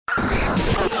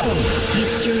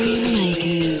History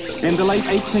Makers. In the late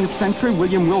 18th century,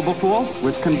 William Wilberforce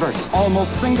was converted.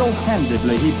 Almost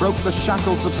single-handedly, he broke the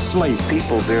shackles of slavery.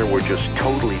 People there were just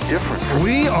totally different.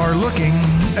 We are looking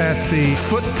at the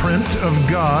footprint of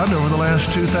God over the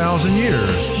last 2,000 years.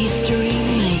 History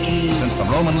Makers. Since the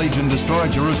Roman legion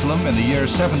destroyed Jerusalem in the year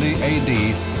 70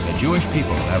 A.D., the Jewish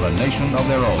people have a nation of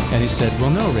their own. And he said, well,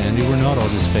 no, Randy, we're not all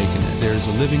just faking it. There's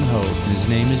a living hope, and his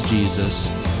name is Jesus.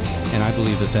 And I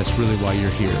believe that that's really why you're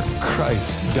here.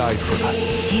 Christ died for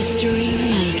us. History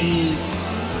Makers.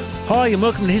 Hi and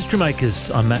welcome to History Makers.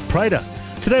 I'm Matt Prater.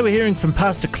 Today we're hearing from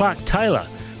Pastor Clark Taylor.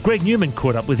 Greg Newman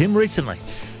caught up with him recently.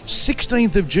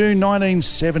 16th of June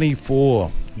 1974.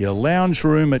 Your lounge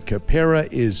room at Capera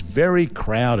is very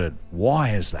crowded.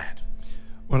 Why is that?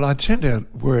 Well, I'd sent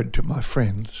out word to my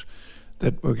friends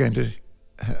that we're going to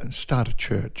start a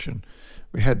church, and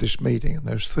we had this meeting, and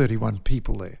there was 31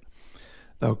 people there.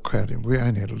 They were crowded. We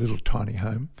only had a little tiny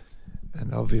home,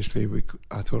 and obviously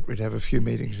I thought we'd have a few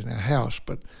meetings in our house,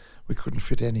 but we couldn't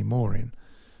fit any more in.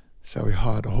 So we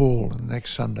hired a hall, and the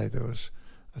next Sunday there was,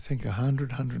 I think,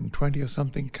 100, 120 or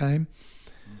something came,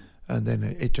 and then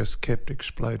it just kept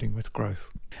exploding with growth.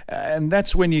 And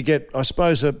that's when you get, I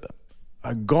suppose, a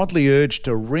godly urge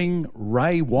to ring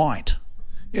Ray White.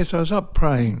 Yes, I was up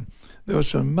praying. There were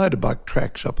some motorbike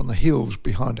tracks up on the hills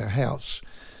behind our house,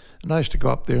 and I used to go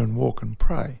up there and walk and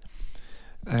pray.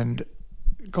 And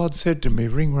God said to me,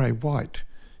 ring Ray White.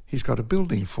 He's got a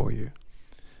building for you.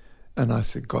 And I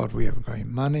said, God, we haven't got any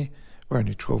money. We're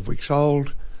only 12 weeks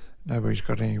old. Nobody's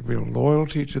got any real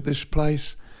loyalty to this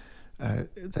place.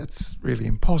 That's really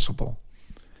impossible.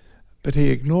 But he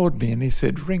ignored me and he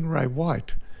said, ring Ray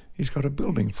White. He's got a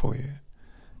building for you.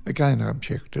 Again, I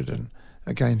objected, and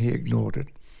again he ignored it,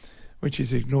 which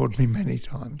he's ignored me many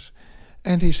times.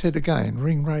 And he said again,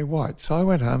 ring Ray White. So I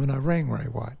went home and I rang Ray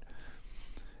White.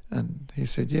 And he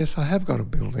said, yes, I have got a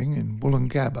building in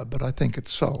Woolloongabba, but I think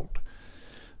it's sold.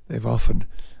 They've offered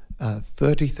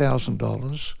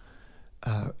 $30,000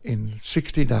 in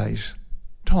 60 days'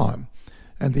 time,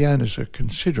 and the owners are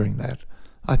considering that.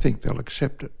 I think they'll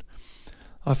accept it.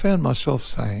 I found myself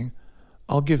saying,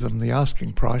 I'll give them the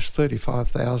asking price,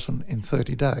 $35,000 in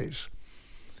 30 days.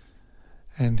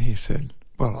 And he said,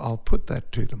 well, I'll put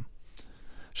that to them.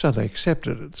 So they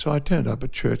accepted it. So I turned up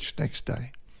at church next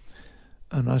day.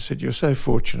 And I said, you're so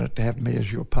fortunate to have me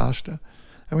as your pastor.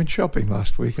 I went shopping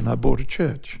last week and I bought a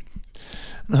church.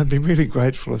 And I'd be really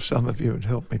grateful if some of you would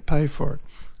help me pay for it.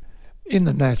 In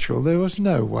the natural, there was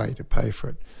no way to pay for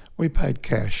it. We paid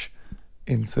cash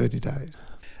in 30 days.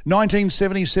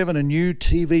 1977, a new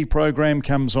TV program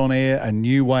comes on air, A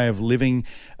New Way of Living.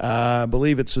 I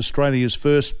believe it's Australia's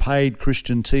first paid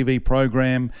Christian TV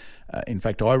program. In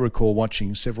fact, I recall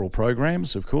watching several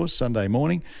programs, of course, Sunday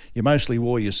morning. You mostly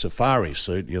wore your safari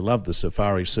suit. You loved the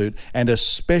safari suit. And a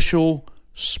special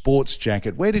sports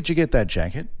jacket. Where did you get that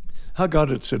jacket? I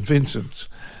got it at St. Vincent's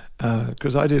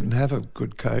because I didn't have a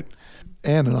good coat.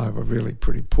 Anne and I were really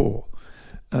pretty poor.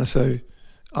 So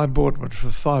I bought it for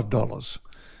 $5.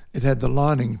 It had the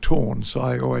lining torn, so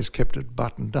I always kept it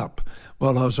buttoned up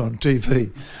while I was on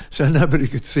TV, so nobody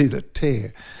could see the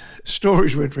tear.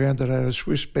 Stories went round that I had a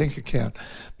Swiss bank account,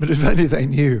 but if only they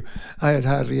knew I had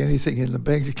hardly anything in the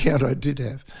bank account I did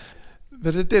have.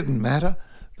 But it didn't matter.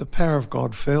 The power of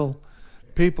God fell.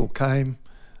 People came,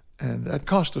 and it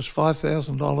cost us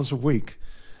 $5,000 a week.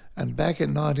 And back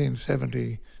in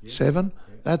 1977,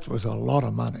 that was a lot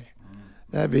of money.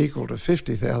 That would be equal to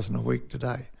 $50,000 a week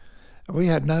today. And we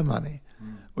had no money.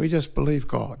 We just believed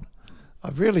God.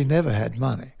 I've really never had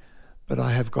money, but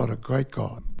I have got a great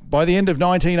God. By the end of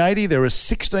 1980, there are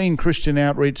 16 Christian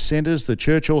outreach centres. The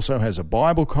church also has a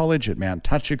Bible college at Mount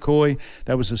Tutchakoi.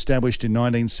 That was established in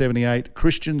 1978.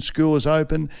 Christian school is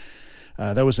open.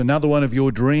 That was another one of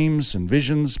your dreams and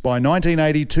visions. By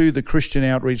 1982, the Christian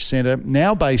Outreach Centre,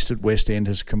 now based at West End,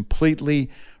 has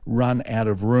completely run out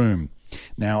of room.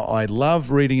 Now, I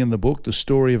love reading in the book the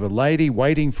story of a lady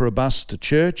waiting for a bus to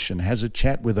church and has a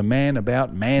chat with a man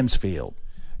about Mansfield.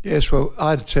 Yes, well,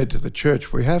 I'd said to the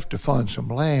church, we have to find some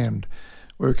land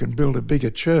where we can build a bigger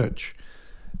church.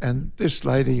 And this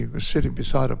lady was sitting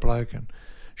beside a bloke, and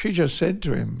she just said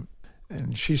to him,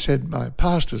 and she said, my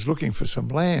pastor's looking for some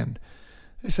land.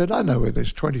 He said, I know where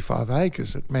there's 25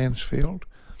 acres at Mansfield.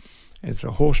 It's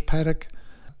a horse paddock.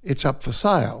 It's up for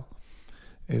sale.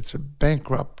 It's a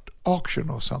bankrupt auction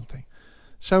or something.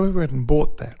 So we went and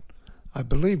bought that. I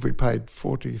believe we paid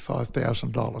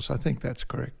 $45,000. I think that's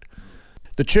correct.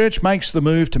 The church makes the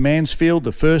move to Mansfield.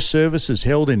 The first service is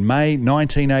held in May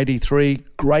 1983.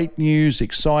 Great news,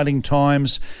 exciting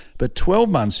times. But 12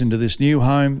 months into this new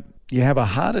home, you have a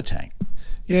heart attack.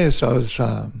 Yes, I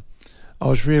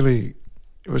it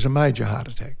was a major heart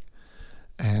attack.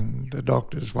 And the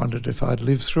doctors wondered if I'd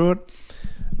lived through it,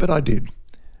 but I did.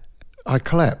 I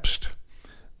collapsed,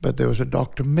 but there was a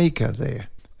Dr. Mika there,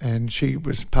 and she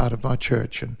was part of my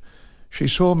church, and she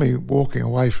saw me walking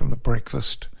away from the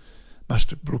breakfast,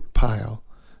 must have looked pale,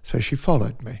 so she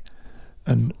followed me,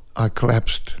 and I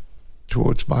collapsed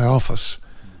towards my office.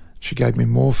 She gave me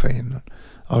morphine.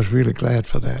 I was really glad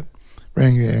for that.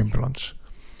 Rang the ambulance,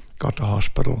 got to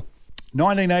hospital.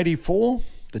 1984,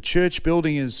 the church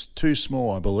building is too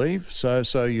small, I believe,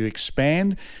 so you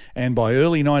expand, and by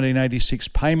early 1986,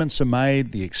 payments are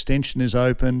made, the extension is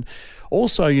opened.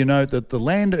 Also, you note that the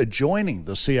land adjoining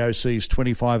the COC's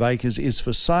 25 acres is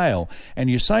for sale, and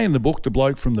you say in the book, The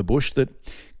Bloke from the Bush, that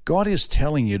God is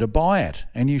telling you to buy it,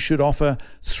 and you should offer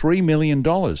 $3 million,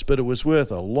 but it was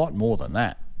worth a lot more than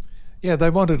that. Yeah, they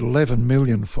wanted $11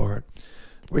 million for it.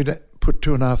 We'd put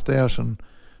 2,500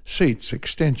 seats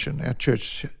extension. Our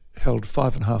church held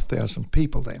 5,500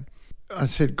 people then. I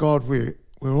said, God, we're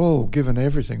all given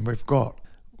everything we've got.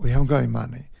 We haven't got any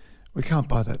money. We can't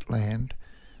buy that land.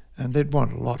 And they'd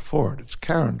want a lot for it. It's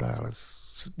Carindale.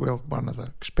 It's, well, one of the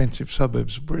expensive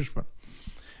suburbs of Brisbane.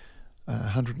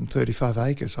 135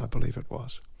 acres, I believe it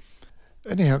was.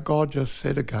 Anyhow, God just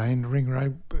said again, ring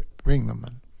them.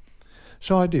 And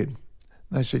so I did.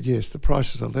 They said, yes, the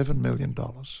price is $11 million.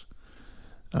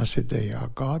 I said, there you are,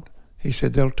 God. He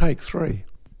said, they'll take 3.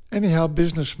 Anyhow, a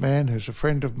businessman who's a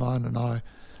friend of mine and I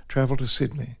travelled to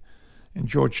Sydney in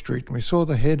George Street, and we saw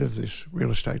the head of this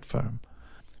real estate firm.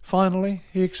 Finally,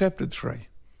 he accepted 3.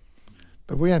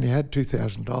 But we only had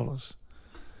 $2,000.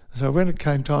 So when it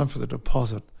came time for the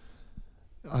deposit,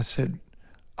 I said,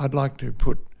 I'd like to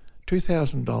put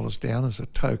 $2,000 down as a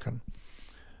token.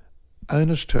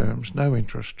 Owner's terms, no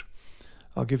interest.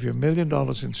 I'll give you $1 million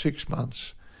in 6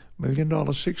 months, $1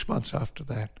 million 6 months after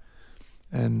that,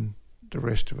 and the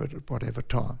rest of it at whatever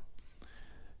time.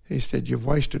 He said, you've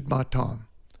wasted my time.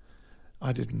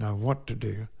 I didn't know what to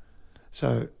do.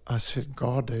 So I said,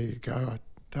 God, there you go. I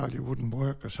told you it wouldn't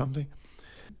work or something.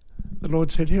 The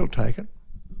Lord said he'll take it.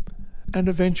 And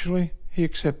eventually he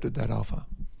accepted that offer.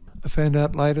 I found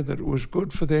out later that it was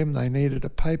good for them. They needed a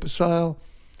paper sale,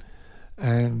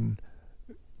 and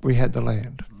we had the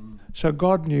land. So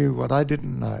God knew what I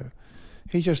didn't know.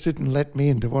 He just didn't let me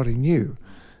into what he knew.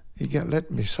 He let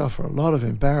me suffer a lot of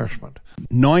embarrassment.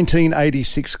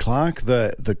 1986, Clark,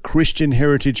 the Christian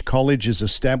Heritage College is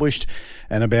established,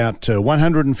 and about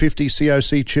 150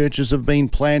 COC churches have been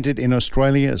planted in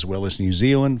Australia, as well as New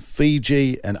Zealand,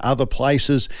 Fiji and other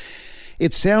places.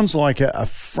 It sounds like a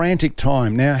frantic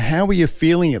time. Now, how were you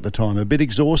feeling at the time? A bit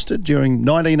exhausted during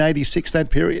 1986, that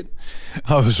period?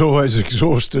 I was always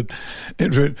exhausted.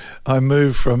 In fact, I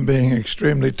moved from being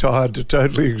extremely tired to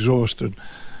totally exhausted.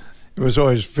 It was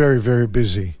always very, very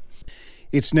busy.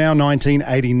 It's now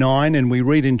 1989, and we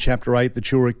read in Chapter 8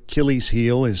 that your Achilles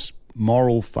heel is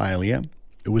moral failure.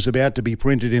 It was about to be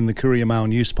printed in the Courier Mail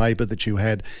newspaper that you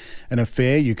had an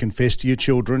affair. You confessed to your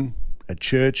children. At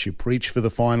church, you preach for the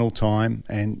final time,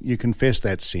 and you confess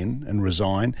that sin and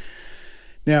resign.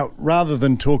 Now, rather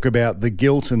than talk about the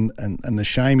guilt and the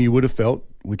shame you would have felt,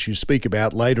 which you speak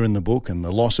about later in the book, and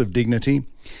the loss of dignity,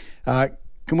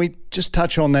 can we just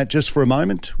touch on that just for a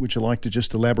moment? Would you like to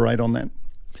just elaborate on that?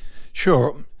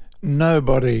 Sure.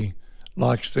 Nobody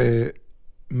likes their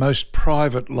most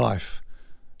private life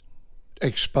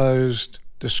exposed,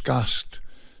 discussed,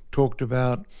 talked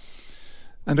about.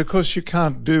 And of course you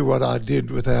can't do what I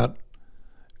did without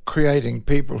creating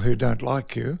people who don't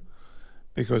like you,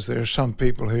 because there are some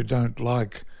people who don't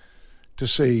like to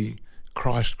see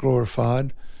Christ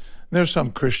glorified. There are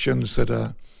some Christians that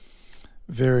are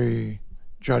very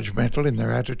judgmental in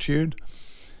their attitude.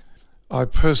 I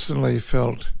personally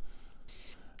felt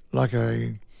like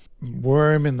a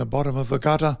worm in the bottom of the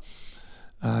gutter.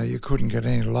 You couldn't get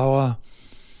any lower.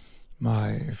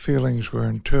 My feelings were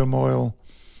in turmoil.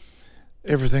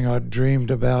 Everything I'd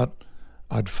dreamed about,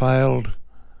 I'd failed,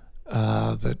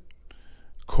 that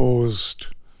caused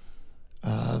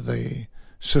the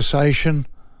cessation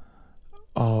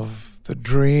of the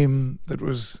dream that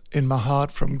was in my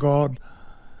heart from God.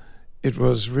 It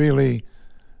was really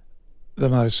the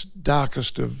most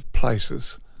darkest of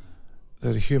places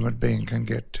that a human being can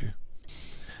get to.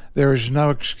 There is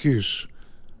no excuse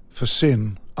for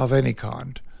sin of any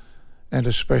kind, and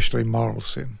especially moral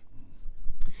sin.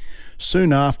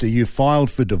 Soon after you filed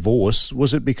for divorce,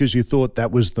 was it because you thought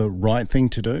that was the right thing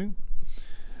to do?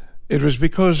 It was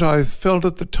because I felt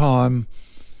at the time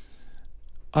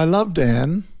I loved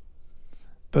Anne,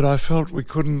 but I felt we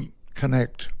couldn't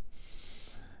connect.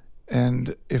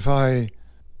 And if I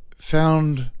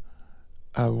found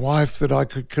a wife that I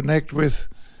could connect with,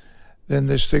 then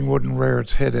this thing wouldn't rear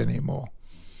its head anymore.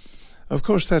 Of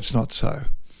course, that's not so.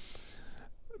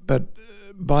 But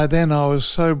by then I was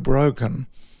so broken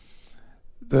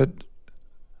that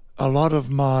a lot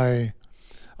of I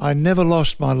never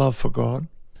lost my love for God.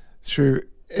 Through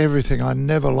everything, I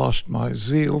never lost my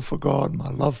zeal for God, my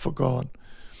love for God.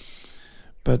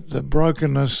 But the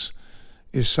brokenness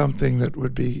is something that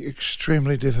would be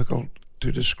extremely difficult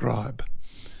to describe.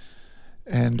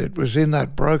 And it was in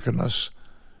that brokenness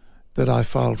that I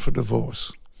filed for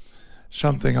divorce,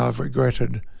 something I've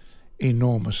regretted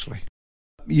enormously.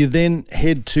 You then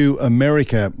head to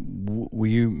America. Were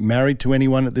you married to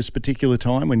anyone at this particular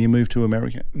time when you moved to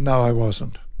America? No, I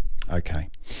wasn't. Okay.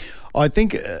 I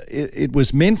think it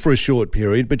was meant for a short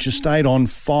period, but you stayed on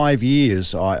 5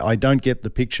 years. I don't get the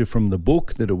picture from the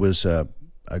book that it was a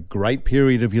great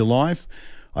period of your life.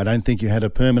 I don't think you had a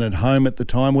permanent home at the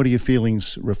time. What are your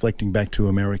feelings reflecting back to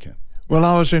America? Well,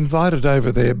 I was invited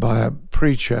over there by a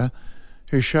preacher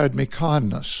who showed me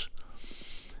kindness.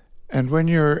 And when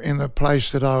you're in the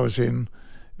place that I was in,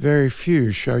 very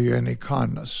few show you any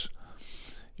kindness.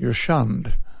 You're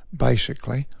shunned,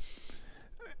 basically.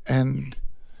 And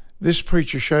this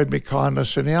preacher showed me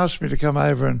kindness, and he asked me to come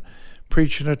over and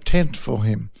preach in a tent for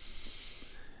him.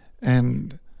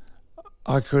 And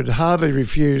I could hardly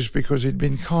refuse because he'd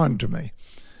been kind to me.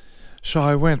 So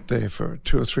I went there for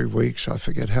 2 or 3 weeks, I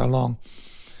forget how long,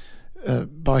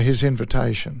 by his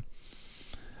invitation.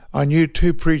 I knew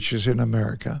 2 preachers in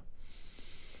America,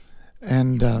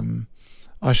 and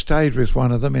I stayed with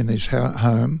one of them in his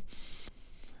home,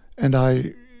 and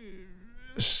I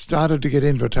started to get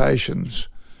invitations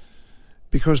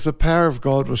because the power of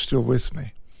God was still with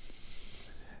me.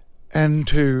 And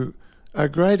to a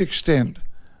great extent,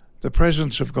 the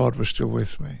presence of God was still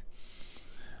with me.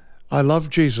 I love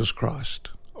Jesus Christ,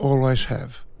 always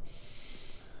have.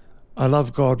 I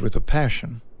love God with a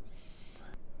passion.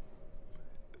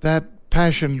 That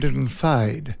passion didn't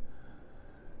fade.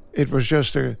 It was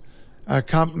just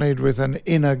accompanied with an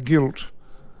inner guilt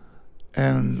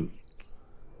and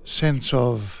sense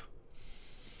of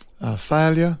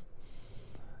failure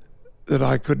that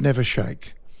I could never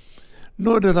shake.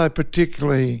 Nor did I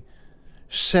particularly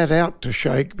set out to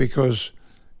shake, because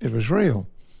it was real.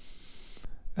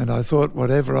 And I thought,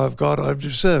 whatever I've got, I've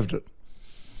deserved it.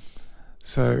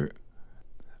 So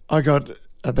I got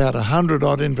about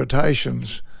 100-odd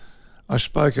invitations. I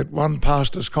spoke at one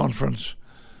pastor's conference.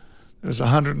 There was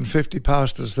 150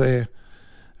 pastors there,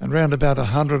 and round about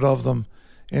 100 of them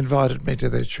invited me to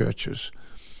their churches.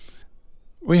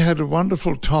 We had a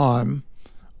wonderful time,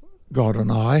 God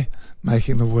and I,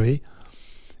 making the we,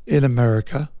 in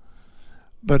America,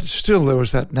 but still there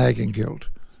was that nagging guilt.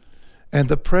 And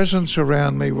the presence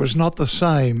around me was not the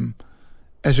same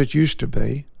as it used to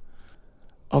be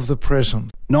of the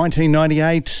present.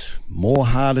 1998, more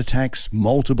heart attacks,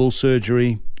 multiple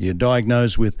surgery. You're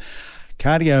diagnosed with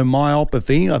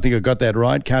cardiomyopathy. I think I got that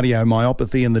right,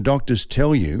 cardiomyopathy, and the doctors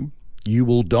tell you you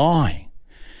will die.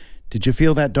 Did you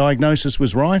feel that diagnosis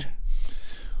was right?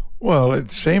 Well,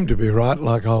 it seemed to be right,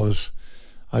 like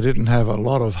I didn't have a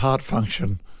lot of heart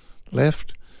function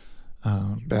left,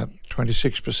 about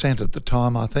 26% at the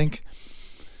time, I think.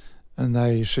 And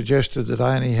they suggested that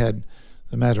I only had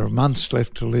a matter of months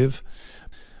left to live.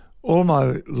 All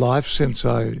my life, since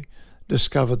I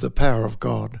discovered the power of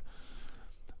God,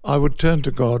 I would turn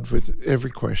to God with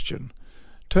every question.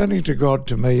 Turning to God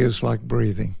to me is like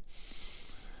breathing.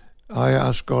 I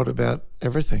ask God about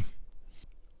everything.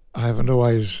 I haven't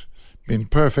always been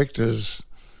perfect, as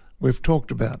we've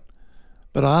talked about,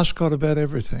 but I ask God about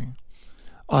everything.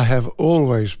 I have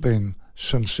always been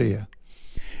sincere.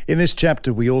 In this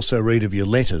chapter, we also read of your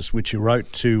letters, which you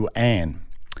wrote to Anne.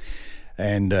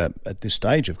 And at this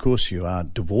stage, of course, you are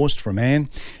divorced from Anne.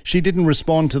 She didn't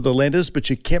respond to the letters, but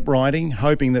you kept writing,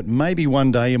 hoping that maybe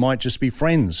one day you might just be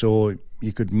friends, or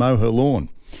you could mow her lawn.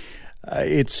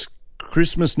 It's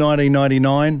Christmas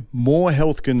 1999, more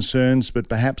health concerns, but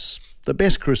perhaps the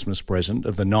best Christmas present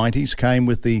of the 90s came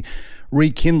with the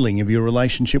rekindling of your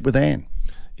relationship with Anne.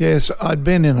 Yes, I'd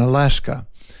been in Alaska,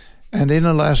 and in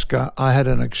Alaska I had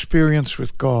an experience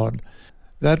with God.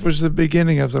 That was the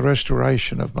beginning of the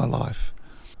restoration of my life.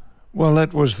 Well,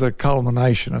 that was the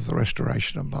culmination of the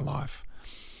restoration of my life.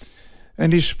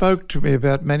 And he spoke to me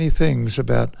about many things,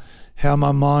 about how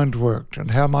my mind worked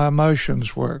and how my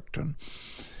emotions worked.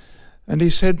 And he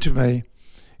said to me,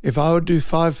 if I would do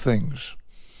 5 things,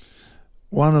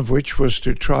 one of which was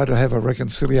to try to have a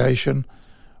reconciliation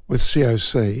with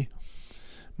COC,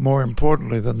 more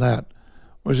importantly than that,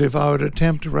 was if I would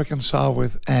attempt to reconcile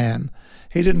with Anne.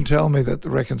 He didn't tell me that the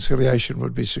reconciliation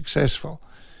would be successful.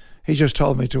 He just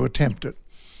told me to attempt it.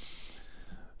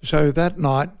 So that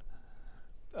night,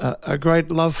 a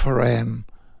great love for Anne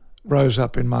rose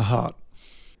up in my heart.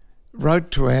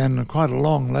 Wrote to Anne quite a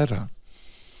long letter.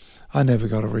 I never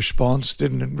got a response,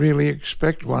 didn't really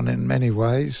expect one in many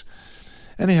ways.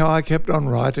 Anyhow, I kept on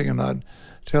writing, and I'd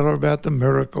tell her about the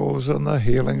miracles and the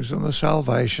healings and the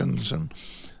salvations. And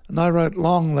I wrote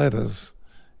long letters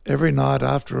every night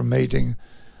after a meeting.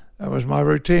 That was my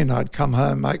routine. I'd come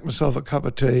home, make myself a cup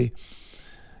of tea,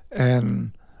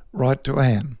 and write to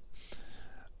Anne.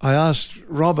 I asked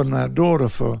Robin, our daughter,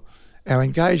 for our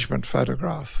engagement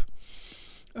photograph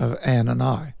of Anne and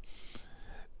I.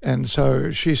 And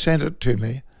so she sent it to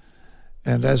me.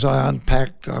 And as I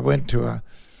unpacked, I went to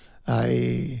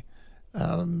a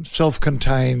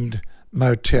self-contained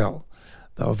motel.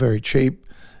 They were very cheap.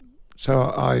 So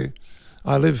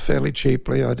I lived fairly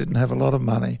cheaply. I didn't have a lot of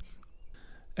money.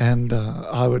 And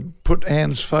I would put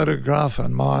Anne's photograph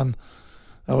and mine.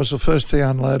 That was the first thing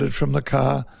unloaded from the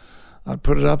car. I'd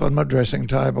put it up on my dressing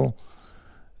table,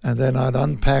 and then I'd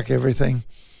unpack everything,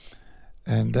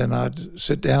 and then I'd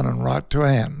sit down and write to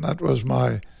Anne. That was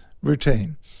my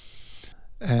routine.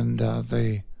 And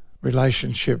the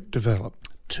relationship developed.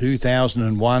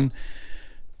 2001,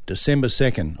 December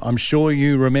 2nd. I'm sure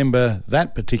you remember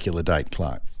that particular date,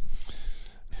 Clark.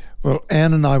 Well,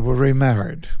 Anne and I were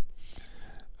remarried.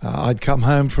 I'd come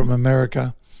home from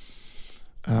America.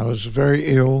 I was very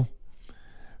ill.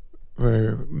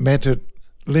 We met at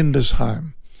Linda's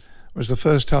home. It was the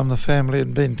first time the family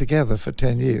had been together for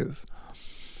 10 years.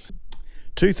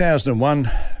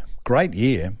 2001, great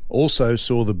year, also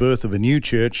saw the birth of a new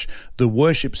church, the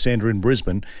Worship Centre in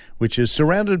Brisbane, which is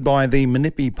surrounded by the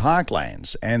Minipi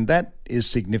Parklands, and that is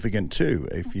significant too,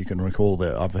 if you can recall.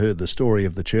 I've heard the story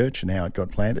of the church and how it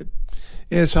got planted.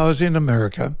 Yes, I was in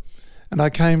America, and I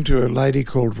came to a lady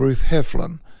called Ruth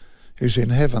Heflin, who's in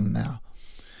heaven now.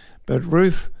 But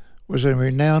Ruth was a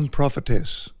renowned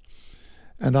prophetess,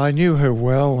 and I knew her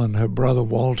well and her brother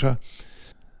Walter.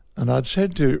 And I'd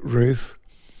said to Ruth,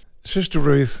 Sister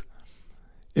Ruth,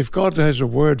 if God has a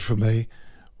word for me,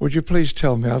 would you please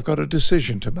tell me? I've got a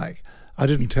decision to make. I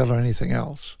didn't tell her anything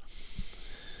else.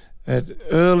 At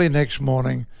early next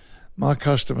morning, my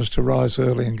custom was to rise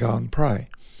early and go and pray.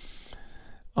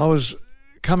 I was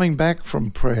coming back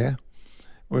from prayer,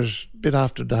 it was a bit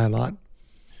after daylight.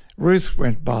 Ruth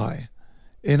went by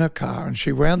in a car, and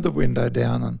she wound the window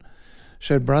down and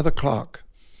said, Brother Clark,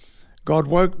 God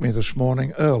woke me this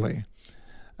morning early,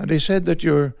 and he said that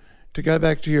you're to go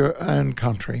back to your own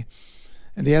country,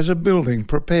 and he has a building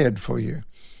prepared for you,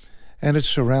 and it's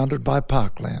surrounded by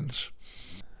parklands.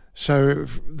 So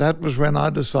that was when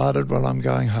I decided, well, I'm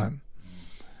going home.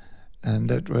 And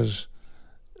it was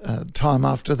time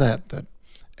after that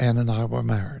Anne and I were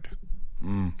married.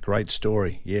 Great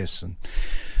story, yes. And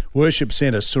Worship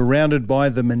Centre surrounded by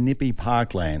the Minipi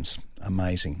Parklands.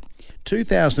 Amazing.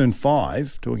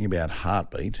 2005, talking about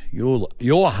heartbeat,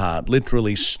 your heart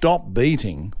literally stopped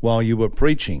beating while you were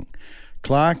preaching.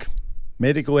 Clark,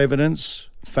 medical evidence,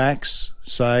 facts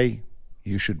say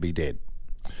you should be dead.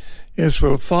 Yes,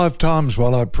 well, 5 times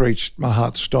while I preached, my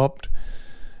heart stopped,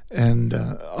 and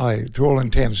I, to all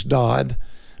intents, died,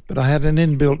 but I had an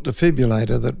inbuilt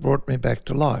defibrillator that brought me back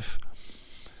to life.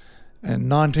 And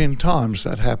 19 times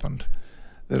that happened,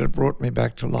 that it brought me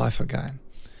back to life again.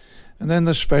 And then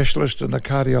the specialist and the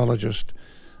cardiologist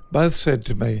both said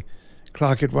to me,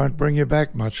 Clark, it won't bring you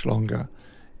back much longer.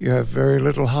 You have very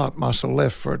little heart muscle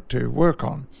left for it to work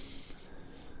on.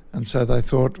 And so they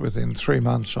thought within 3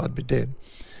 months I'd be dead.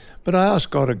 But I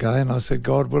asked God again. I said,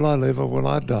 God, will I live or will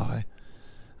I die?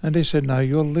 And he said, no,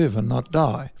 you'll live and not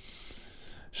die.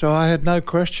 So I had no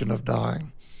question of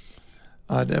dying.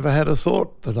 I'd never had a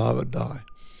thought that I would die,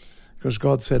 because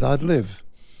God said I'd live.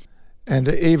 And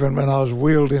even when I was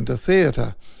wheeled into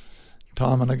theatre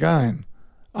time and again,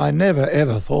 I never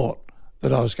ever thought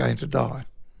that I was going to die.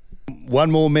 One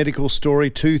more medical story.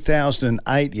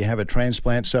 2008, you have a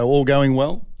transplant, so all going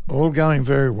well? All going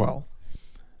very well.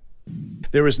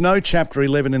 There is no chapter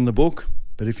 11 in the book,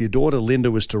 but if your daughter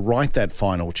Linda was to write that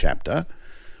final chapter,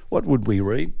 what would we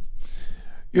read?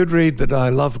 You'd read that I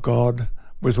love God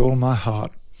with all my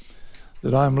heart,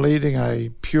 that I'm leading a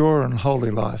pure and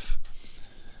holy life.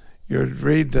 You'd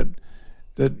read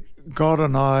that God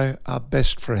and I are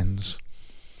best friends,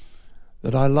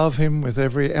 that I love him with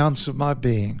every ounce of my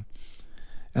being,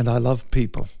 and I love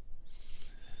people.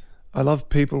 I love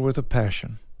people with a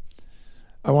passion.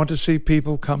 I want to see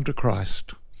people come to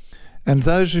Christ. And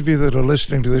those of you that are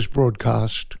listening to this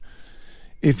broadcast,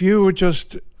 if you would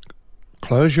just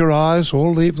close your eyes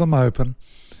or leave them open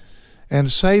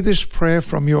and say this prayer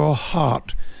from your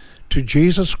heart to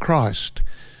Jesus Christ,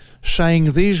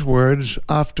 saying these words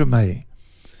after me.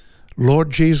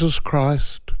 Lord Jesus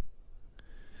Christ,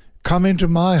 come into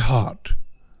my heart.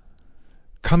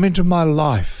 Come into my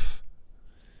life.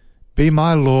 Be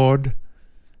my Lord.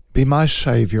 Be my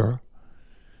Saviour.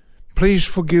 Please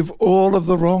forgive all of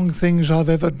the wrong things I've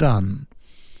ever done.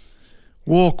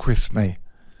 Walk with me.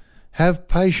 Have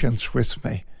patience with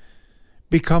me.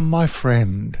 Become my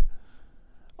friend.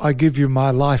 I give you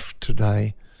my life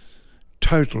today,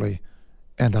 totally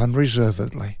and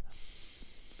unreservedly.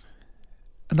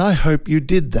 And I hope you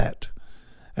did that.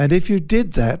 And if you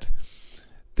did that,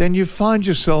 then you find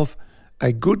yourself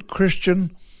a good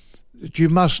Christian, that you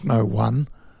must know one,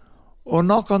 or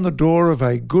knock on the door of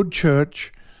a good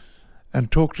church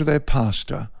and talk to their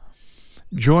pastor.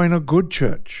 Join a good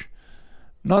church,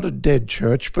 not a dead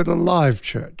church, but a live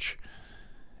church,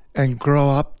 and grow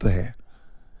up there.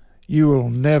 You will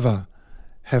never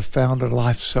have found a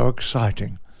life so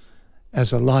exciting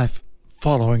as a life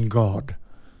following God.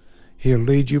 He'll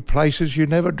lead you places you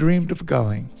never dreamed of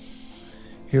going.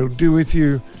 He'll do with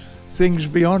you things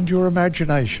beyond your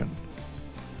imagination,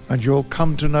 and you'll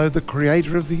come to know the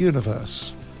Creator of the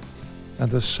universe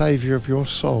and the Saviour of your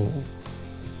soul.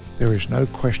 There is no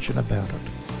question about it.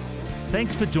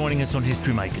 Thanks for joining us on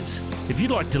History Makers. If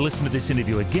you'd like to listen to this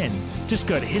interview again, just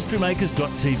go to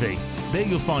historymakers.tv. There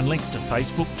you'll find links to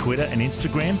Facebook, Twitter and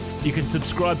Instagram. You can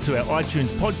subscribe to our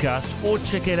iTunes podcast or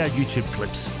check out our YouTube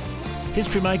clips.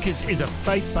 History Makers is a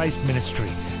faith-based ministry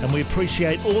and we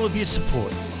appreciate all of your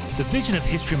support. The vision of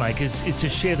History Makers is to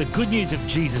share the good news of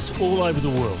Jesus all over the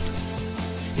world.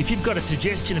 If you've got a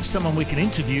suggestion of someone we can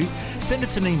interview, send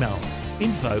us an email,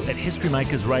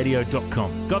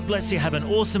 info@historymakersradio.com. God bless you. Have an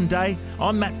awesome day.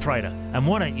 I'm Matt Prater, and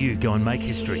why don't you go and make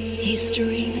history?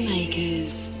 History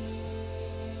Makers.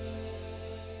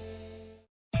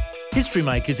 History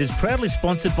Makers is proudly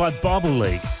sponsored by Bible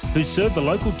League, who serve the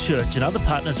local church and other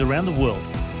partners around the world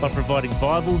by providing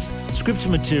Bibles, scripture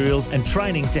materials and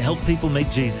training to help people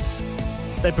meet Jesus.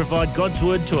 They provide God's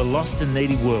Word to a lost and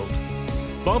needy world.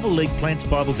 Bible League plants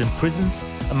Bibles in prisons,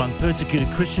 among persecuted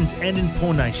Christians and in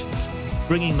poor nations,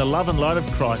 bringing the love and light of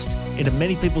Christ into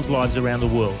many people's lives around the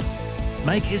world.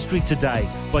 Make history today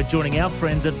by joining our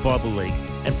friends at Bible League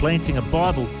and planting a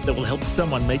Bible that will help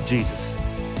someone meet Jesus.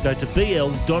 Go to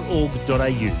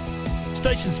bl.org.au.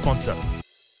 Station sponsor,